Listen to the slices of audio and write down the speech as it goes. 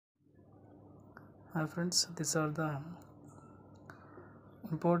Hi friends, these are the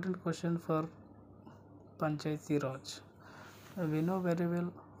important question for Panchayati Raj. We know very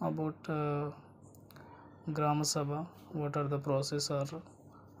well about Grama Sabha, what are the process are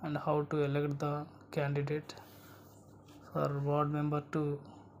and how to elect the candidate for ward member to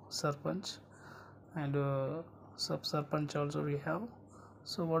Sarpanch and sub Sarpanch also we have.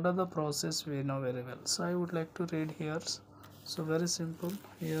 So what are the process we know very well. So I would like to read here. So very simple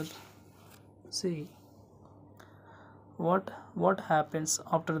here. See what happens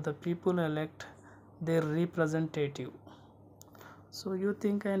after the people elect their representative. So you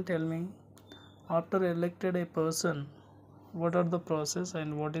think and tell me, after elected a person, what are the process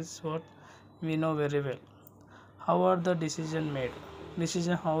and what we know very well. How are the decision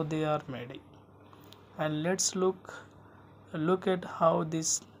how they are made, and let's look at how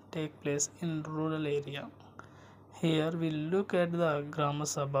this take place in rural area. Here we look at the Grama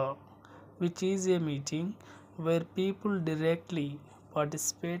Sabha, which is a meeting where people directly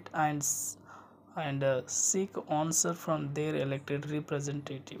participate and seek answer from their elected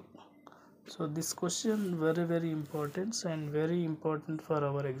representative. So this question very important and very important for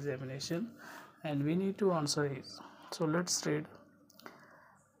our examination, and we need to answer it. So let's read.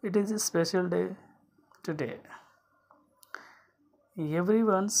 It is a special day today.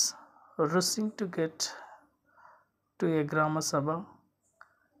 Everyone's rushing to get to a Grama Sabha.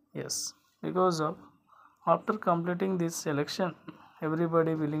 Yes, because of after completing this election,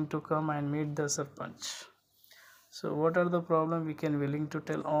 everybody willing to come and meet the Sarpanch. So what are the problem, we can willing to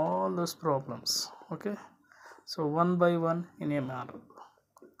tell all those problems. Okay, so one by one in a manner.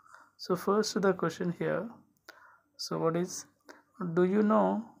 So first the question here. So what is, do you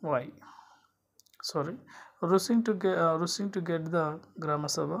know why? Sorry, rushing to get the Grama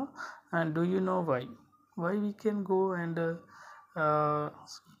Sabha, and do you know why? Why we can go and uh,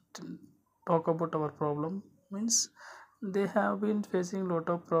 talk about our problem, means they have been facing lot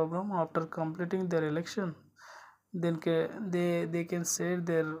of problem after completing their election. Then they can say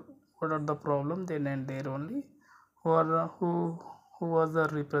their what are the problem then and there only, who are who was the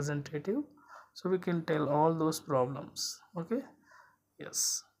representative. So we can tell all those problems. Okay,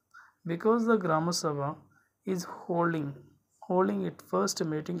 yes, because the Grama Sabha is holding its first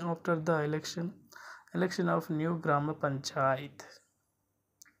meeting after the election of new Grama Panchayat.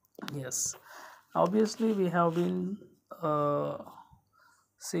 Yes, obviously we have been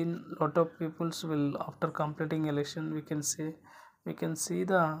seen lot of peoples will after completing election, we can see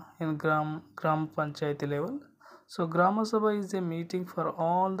the in gram panchayat level. So Grama Sabha is a meeting for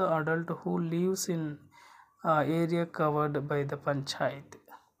all the adult who lives in area covered by the panchayat.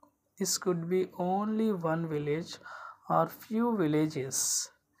 This could be only one village or few villages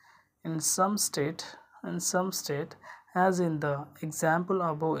in some state, as in the example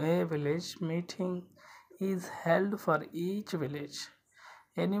above. A village meeting is held for each village.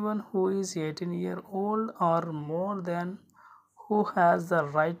 Anyone who is 18-year-old or more than, who has the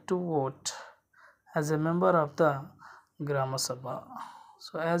right to vote as a member of the Grama Sabha.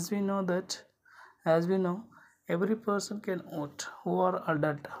 So as we know, every person can vote who are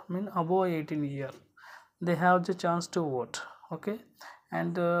adult, mean above 18 year, they have the chance to vote. Okay,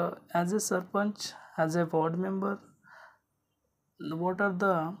 and as a sarpanch, as a ward member, what are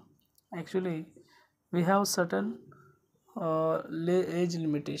the, actually we have certain age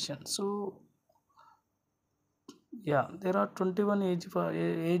limitation. So yeah, there are 21 age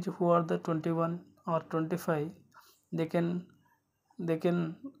who are the 21 or 25, they can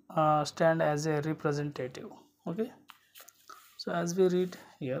stand as a representative. Okay, so as we read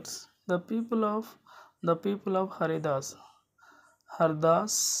here, the people of Hardas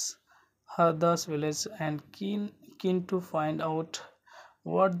Hardas village and keen to find out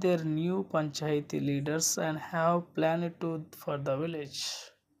what their new panchayati leaders and have planned to for the village.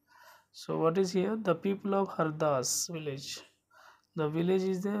 So what is here? The people of Hardas village. The village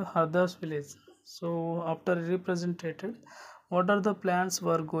is the Hardas village. So after represented, what are the plans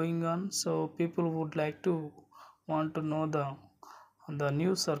were going on? So people would like to want to know the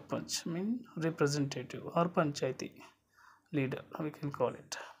new sarpanch, mean representative or panchayati leader, we can call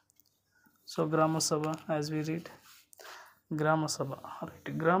it. So Grama Sabha, as we read, Grama Sabha.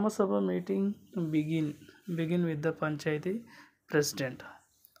 Right. Grama Sabha meeting begin with the panchayati president.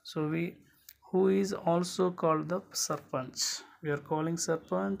 So we, who is also called the sarpanch. We are calling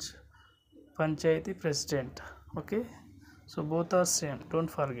sarpanch panchayati president. Okay. So both are same. Don't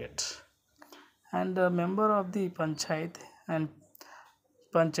forget. And a member of the and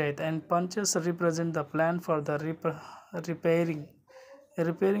panchas represent the plan for the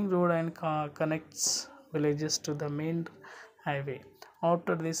repairing road and connects villages to the main highway.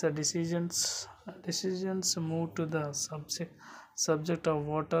 After these decisions decisions move to the subject of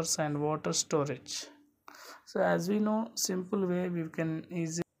waters and water storage. So as we know, simple way we can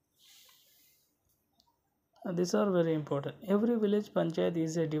easily. These are very important. Every village panchayat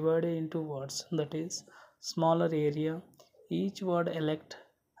is divided into wards, that is, smaller area. Each ward elect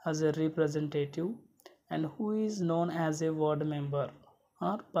as a representative and who is known as a ward member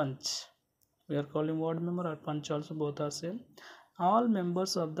or panch. We are calling ward member or panch also, both are same. All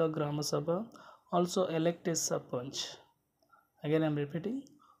members of the Grama Sabha also elect a sarpanch. Again I am repeating.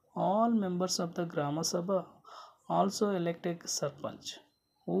 All members of the Grama Sabha also elect a sarpanch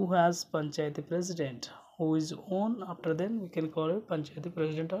who has panchayati president who is own after then we can call it panchayati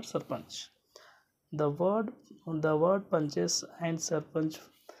president or sarpanch. The word panches and sarpanch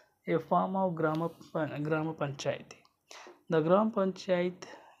a form of grama panchayati. The gram panchayat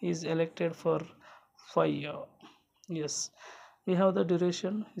is elected for 5 years. Yes, we have the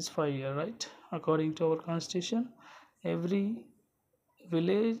duration is 5 years, right? According to our constitution, every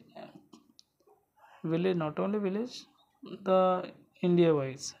village, not only village, the India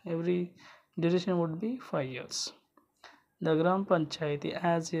wise, every duration would be 5 years. The gram panchayati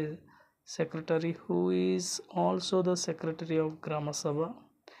has a secretary who is also the secretary of Grama Sabha,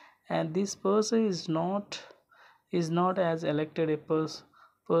 and this person is not as elected a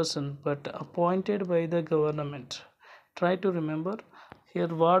person but appointed by the government. Try to remember here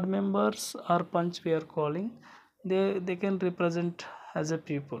ward members or punch we are calling, they can represent as a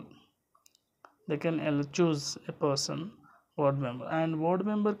people. They can choose a person ward member, and ward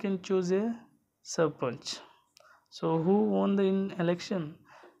member can choose a sarpanch. So who won the in election,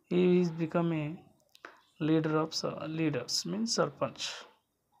 he is become a leader of leaders means sarpanch,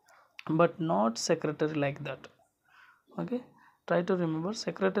 but not secretary like that. Okay, try to remember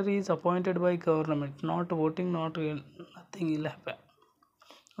secretary is appointed by government, not voting, not nothing will happen.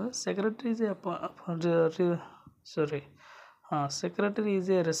 Secretary is sorry, secretary is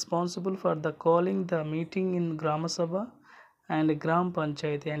a responsible for the calling the meeting in Grama Sabha and Gram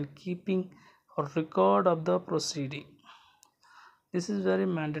Panchayat and keeping a record of the proceeding. This is very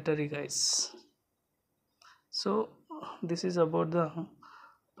mandatory, guys. So this is about the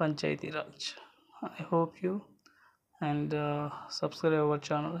Panchayati Raj. I hope you and subscribe our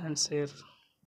channel and share.